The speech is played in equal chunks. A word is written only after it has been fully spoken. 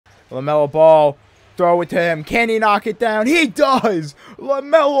LaMelo Ball, throw it to him. Can he knock it down? He does!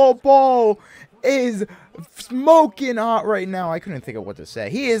 LaMelo Ball is smoking hot right now. I couldn't think of what to say.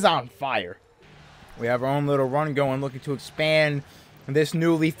 He is on fire. We have our own little run going, looking to expand this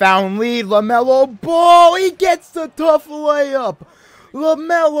newly found lead. LaMelo Ball, he gets the tough layup.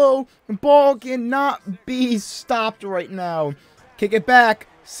 LaMelo Ball cannot be stopped right now. Kick it back.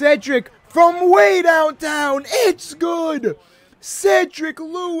 Cedric from way downtown. It's good. Cedric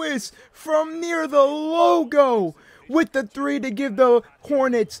Lewis from near the logo with the 3 to give the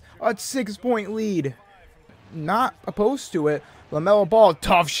Hornets a 6-point lead. Not opposed to it. LaMelo Ball,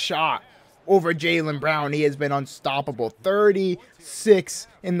 tough shot over Jaylen Brown. He has been unstoppable. 36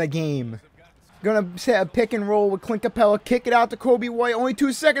 in the game. Gonna set a pick and roll with Clint Capella. Kick it out to Kobe White. Only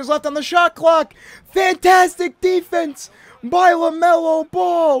 2 seconds left on the shot clock. Fantastic defense by LaMelo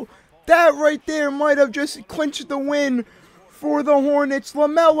Ball. That right there might have just clinched the win for the Hornets.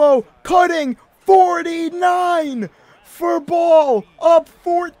 LaMelo cutting 49 for Ball. Up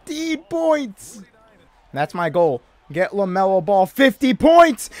 14 points. That's my goal. Get LaMelo Ball 50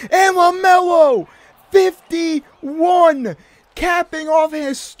 points. And LaMelo 51. Capping off a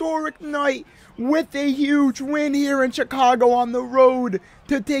historic night with a huge win here in Chicago on the road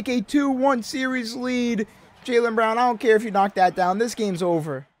to take a 2-1 series lead. Jaylen Brown, I don't care if you knock that down. This game's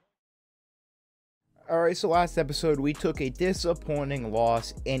over. Alright, so last episode, we took a disappointing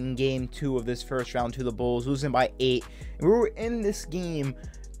loss in Game 2 of this first round to the Bulls, losing by 8. And we were in this game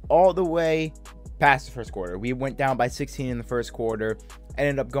all the way past the first quarter. We went down by 16 in the first quarter,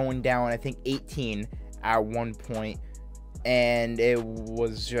 ended up going down, I think, 18 at one point. And it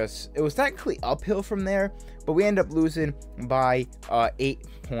was technically uphill from there, but we ended up losing by 8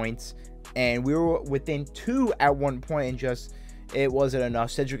 points. And we were within 2 at one point, and just it wasn't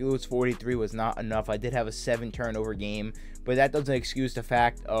enough. Cedric Lewis 43 was not enough. I did have a 7 turnover game, but that doesn't excuse the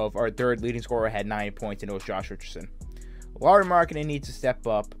fact of our third leading scorer had 9 points, and it was Josh Richardson. Lauri Markkanen needs to step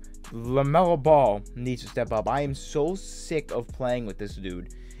up. LaMelo Ball needs to step up. I am so sick of playing with this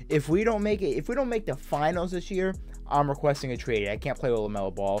dude. If we don't make the finals this year, I'm requesting a trade. I can't play with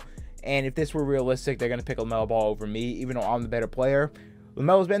LaMelo Ball. And if this were realistic, they're going to pick LaMelo Ball over me, even though I'm the better player.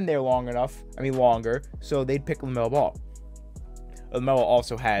 LaMelo's been there longer, so they'd pick LaMelo Ball. LaMelo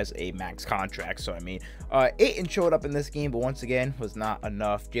also has a max contract, so I mean, Ayton showed up in this game, but once again, was not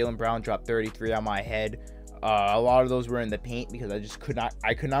enough. Jaylen Brown dropped 33 on my head. A lot of those were in the paint because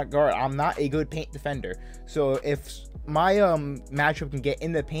I could not guard. I'm not a good paint defender. So if my matchup can get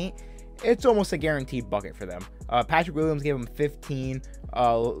in the paint, it's almost a guaranteed bucket for them. Patrick Williams gave him 15.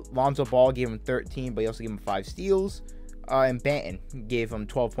 Lonzo Ball gave him 13, but he also gave him 5 steals. And Banton gave him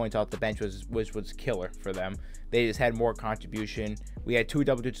 12 points off the bench, which was killer for them. They just had more contribution. We had 2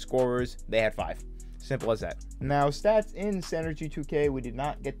 double-digit scorers. They had 5. Simple as that. Now, stats in Synergy 2K. We did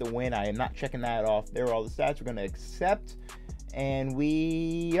not get the win. I am not checking that off. There are all the stats we're going to accept. And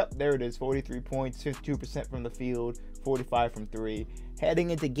yep, there it is. 43 points, 52% from the field, 45 from 3.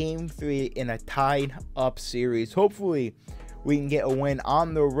 Heading into Game 3 in a tied-up series. Hopefully, we can get a win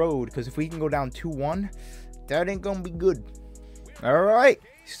on the road. Because if we can go down 2-1, that ain't going to be good. All right.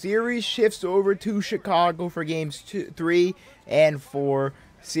 Series shifts over to Chicago for Games 3 and 4.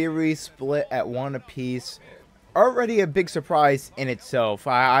 Series split at 1 apiece. Already a big surprise in itself.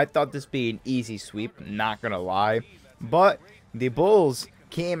 I thought this would be an easy sweep, not going to lie. But the Bulls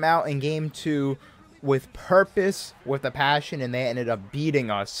came out in Game 2 with purpose, with a passion, and they ended up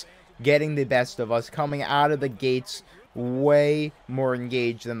beating us, getting the best of us, coming out of the gates way more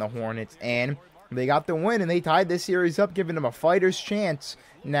engaged than the Hornets. And they got the win, and they tied this series up, giving them a fighter's chance.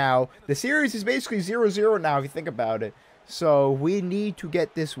 Now, the series is basically 0-0 now, if you think about it. So, we need to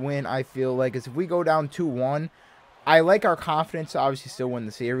get this win, I feel like. Because if we go down 2-1, I like our confidence to obviously still win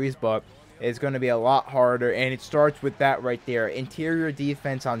the series, but it's going to be a lot harder. And it starts with that right there. Interior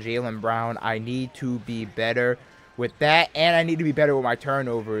defense on Jaylen Brown. I need to be better with that, and I need to be better with my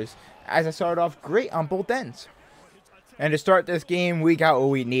turnovers, as I started off great on both ends. And to start this game, we got what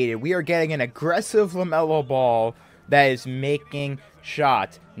we needed. We are getting an aggressive LaMelo Ball that is making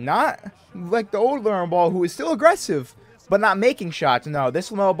shots. Not like the old LaMelo Ball, who is still aggressive, but not making shots. No,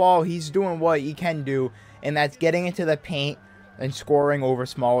 this LaMelo Ball, he's doing what he can do, and that's getting into the paint and scoring over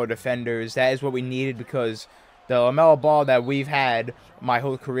smaller defenders. That is what we needed, because the LaMelo Ball that we've had my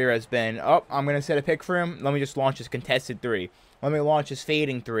whole career has been, oh, I'm going to set a pick for him. Let me just launch his contested 3. Let me launch his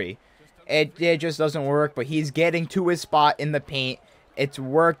fading 3. It just doesn't work, but he's getting to his spot in the paint. It's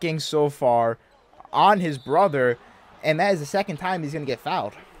working so far on his brother, and that is the second time he's going to get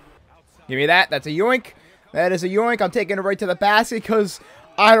fouled. Give me that. That's a yoink. That is a yoink. I'm taking it right to the basket because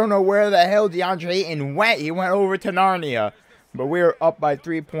I don't know where the hell DeAndre Ayton went. He went over to Narnia. But we're up by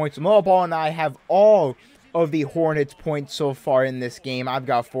 3 points. LaMelo Ball and I have all of the Hornets points so far in this game. I've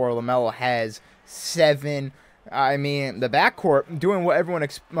got 4. LaMelo has 7. I mean, the backcourt doing what everyone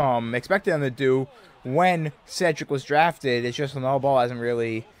expected them to do when Cedric was drafted. It's just LaMelo Ball hasn't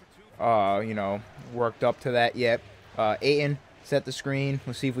really, you know, worked up to that yet. Ayton set the screen.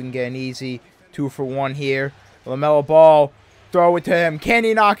 Let's see if we can get an easy 2 for 1 here. LaMelo Ball, throw it to him. Can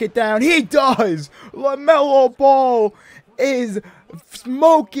he knock it down? He does! LaMelo Ball is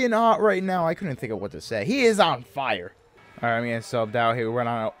smoking hot right now. I couldn't think of what to say. He is on fire. All right, I'm going to sub out here. We're on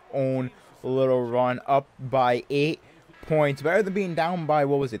our own little run, up by 8 points. Better than being down by,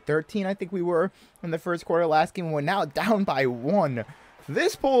 what was it, 13, I think we were in the first quarter last game. We're now down by 1.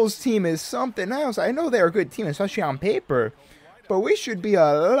 This Bulls team is something else. I know they're a good team, especially on paper, but we should be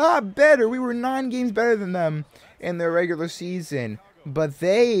a lot better. We were 9 games better than them in their regular season, but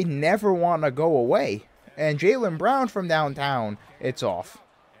they never want to go away. And Jaylen Brown from downtown, it's off.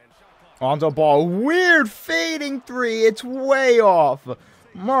 Lonzo Ball, weird fading 3. It's way off.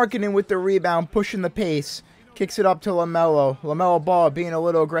 Marketing with the rebound, pushing the pace. Kicks it up to LaMelo. LaMelo Ball being a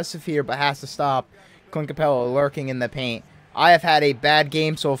little aggressive here, but has to stop. Clint Capella lurking in the paint. I have had a bad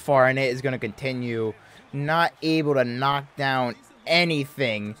game so far, and it is going to continue. Not able to knock down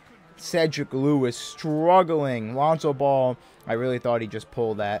anything. Cedric Lewis struggling. Lonzo Ball, I really thought he just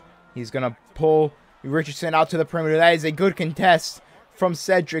pulled that. He's going to pull Richardson out to the perimeter. That is a good contest from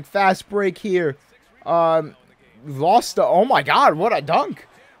Cedric. Fast break here. Lost the... Oh, my God. What a dunk.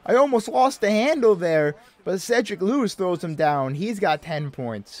 I almost lost the handle there. But Cedric Lewis throws him down. He's got 10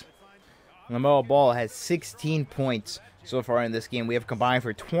 points. LaMelo Ball has 16 points so far in this game. We have combined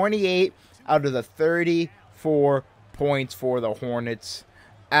for 28 out of the 34 points for the Hornets.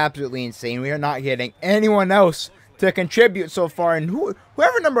 Absolutely insane. We are not getting anyone else to contribute so far. And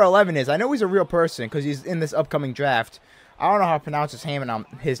whoever number 11 is, I know he's a real person because he's in this upcoming draft. I don't know how to pronounce his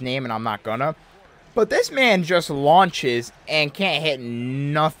name, and I'm not gonna. But this man just launches and can't hit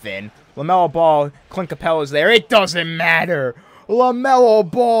nothing. LaMelo Ball, Clint Capella's there. It doesn't matter. LaMelo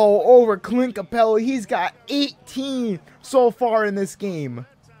Ball over Clint Capella. He's got 18 so far in this game.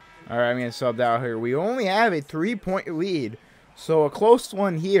 All right, I'm going to sub out here. We only have a 3-point lead. So a close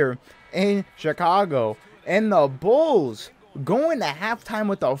one here in Chicago. And the Bulls going to halftime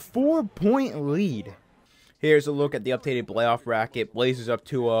with a 4-point lead. Here's a look at the updated playoff bracket. Blazers up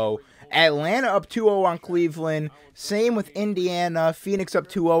 2-0. Atlanta up 2-0 on Cleveland. Same with Indiana. Phoenix up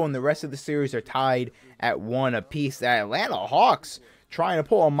 2-0, and the rest of the series are tied at 1 apiece. The Atlanta Hawks trying to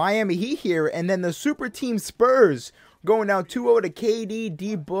pull a Miami Heat here, and then the super team Spurs going down 2-0 to KD,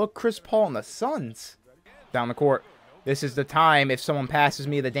 D-Book, Chris Paul, and the Suns. Down the court. This is the time if someone passes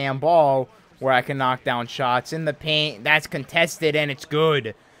me the damn ball where I can knock down shots in the paint. That's contested, and it's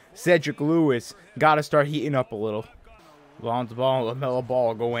good. Cedric Lewis got to start heating up a little. Lonzo Ball and LaMelo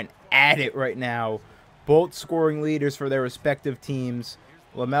Ball going at it right now. Both scoring leaders for their respective teams.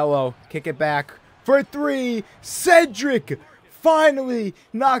 LaMelo, kick it back for 3. Cedric finally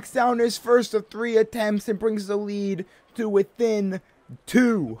knocks down his first of 3 attempts and brings the lead to within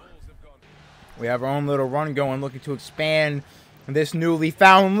 2. We have our own little run going, looking to expand this newly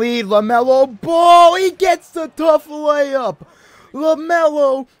found lead. LaMelo Ball, he gets the tough layup.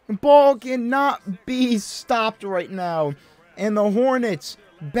 LaMelo Ball cannot be stopped right now. And the Hornets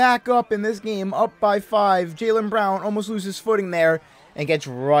back up in this game, up by 5. Jaylen Brown almost loses footing there and gets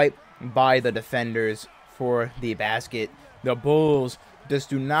right by the defenders for the basket. The Bulls just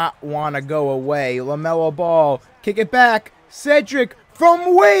do not want to go away. LaMelo Ball, kick it back. Cedric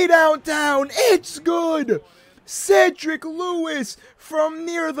from way downtown. It's good. Cedric Lewis from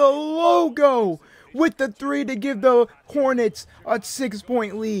near the logo with the 3 to give the Hornets a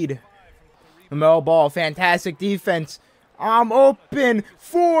 6-point lead. LaMelo Ball, fantastic defense. I'm open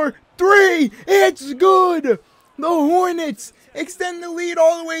for 3. It's good. The Hornets extend the lead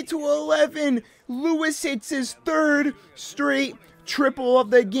all the way to 11. Lewis hits his 3rd straight triple of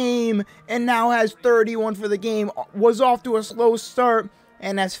the game and now has 31 for the game. Was off to a slow start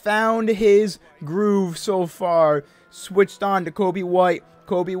and has found his groove so far. Switched on to Kobe White.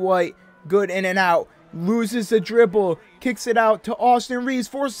 Kobe White, good in and out. Loses the dribble, kicks it out to Austin Reeves.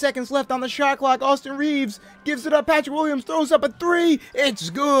 4 seconds left on the shot clock. Austin Reeves gives it up. Patrick Williams throws up a 3. It's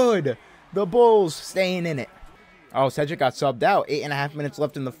good. The Bulls staying in it. Oh, Cedric got subbed out. 8.5 minutes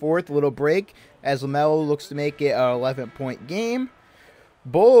left in the 4th. Little break as LaMelo looks to make it an 11-point game.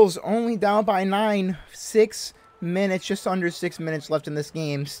 Bulls only down by 9. 6 minutes, just under 6 minutes left in this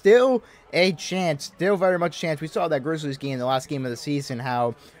game. Still a chance. Still very much a chance. We saw that Grizzlies game, the last game of the season,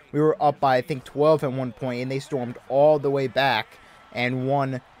 how we were up by, I think, 12 at one point, and they stormed all the way back and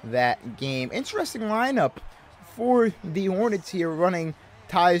won that game. Interesting lineup for the Hornets here, running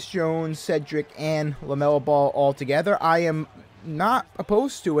Tyus Jones, Cedric, and LaMelo Ball all together. I am not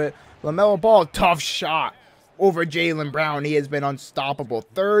opposed to it. LaMelo Ball, tough shot over Jaylen Brown. He has been unstoppable.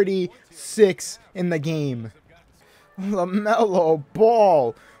 36 in the game. LaMelo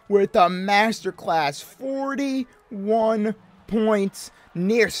Ball with a masterclass. 41 points.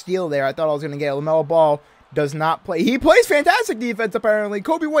 Near steal there. I thought I was going to get LaMelo Ball. Does not play. He plays fantastic defense, apparently.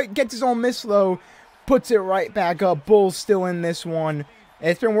 Kobe White gets his own miss, though. Puts it right back up. Bulls still in this one.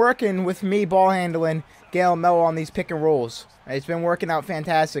 It's been working with me ball handling. Get LaMelo on these pick and rolls. It's been working out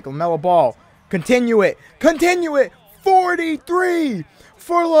fantastic. LaMelo Ball. Continue it. Continue it. 43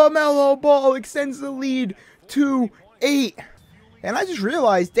 for LaMelo Ball. Extends the lead to 8. And I just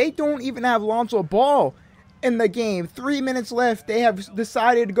realized they don't even have Lonzo Ball in the game. 3 minutes left. They have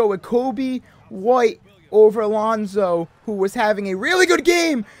decided to go with Kobe White over Lonzo, who was having a really good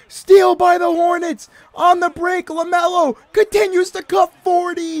game. Steal by the Hornets. On the break, LaMelo continues to cut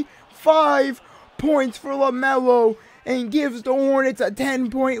 45 points for LaMelo and gives the Hornets a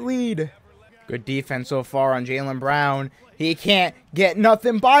 10-point lead. Good defense so far on Jaylen Brown. He can't get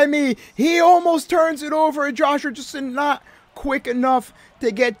nothing by me. He almost turns it over. Josh Richardson not quick enough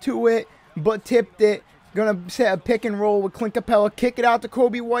to get to it, but tipped it. Gonna set a pick and roll with Clint Capella. Kick it out to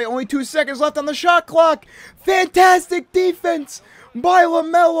Kobe White. Only 2 seconds left on the shot clock. Fantastic defense by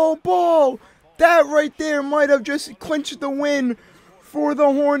LaMelo Ball. That right there might have just clinched the win for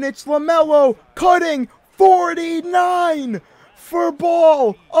the Hornets. LaMelo cutting 49 for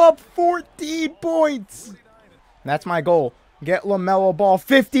Ball. Up 14 points. That's my goal. Get LaMelo Ball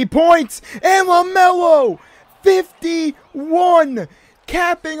 50 points. And LaMelo 51.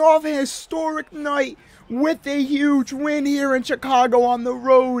 Capping off a historic night with a huge win here in Chicago on the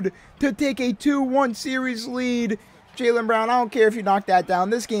road to take a 2-1 series lead. Jaylen Brown, I don't care if you knock that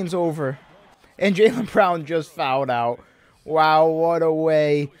down. This game's over. And Jaylen Brown just fouled out. Wow, what a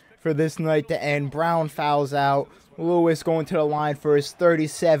way for this night to end. Brown fouls out. Lewis going to the line for his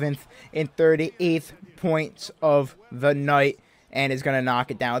 37th and 38th points of the night. And is going to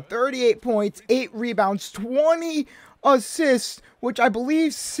knock it down. 38 points, 8 rebounds, 20 assists, which I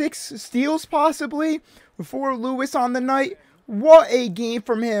believe 6 steals possibly for Lewis on the night. What a game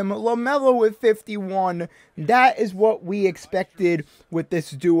from him. LaMelo with 51. That is what we expected with this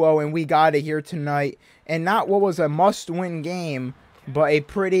duo, and we got it here tonight. And not what was a must-win game, but a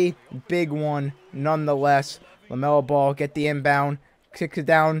pretty big one nonetheless. LaMelo Ball, get the inbound, kicks it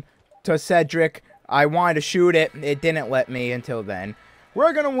down to Cedric. I wanted to shoot it. It didn't let me until then.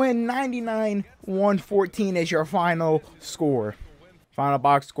 We're going to win 99-114 is your final score. Final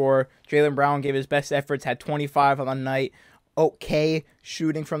box score. Jaylen Brown gave his best efforts, had 25 on the night. Okay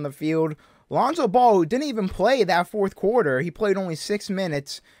shooting from the field. Lonzo Ball, who didn't even play that fourth quarter. He played only 6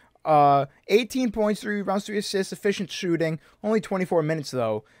 minutes. 18 points, 3 rebounds, 3 assists, efficient shooting. Only 24 minutes,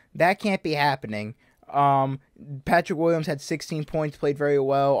 though. That can't be happening. Patrick Williams had 16 points, played very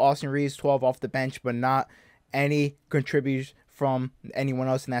well. Austin Reeves, 12 off the bench, but not any contributions from anyone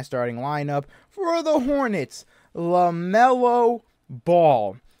else in that starting lineup. For the Hornets, LaMelo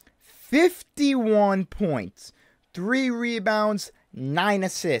Ball, 51 points, 3 rebounds, 9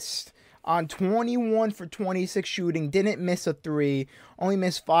 assists. On 21 for 26 shooting, didn't miss a 3, only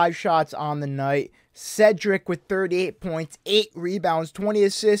missed 5 shots on the night. Cedric with 38 points, 8 rebounds, 20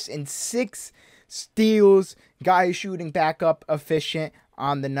 assists, and 6 steals. Guy shooting back up efficient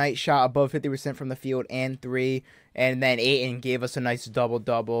on the night, shot above 50% from the field and 3. And then Ayton gave us a nice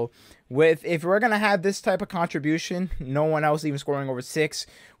double-double. If we're going to have this type of contribution, no one else even scoring over 6,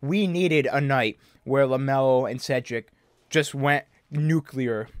 we needed a night where LaMelo and Cedric just went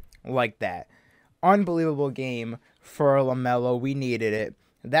nuclear like that. Unbelievable game for LaMelo. We needed it.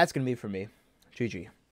 That's going to be for me. GG.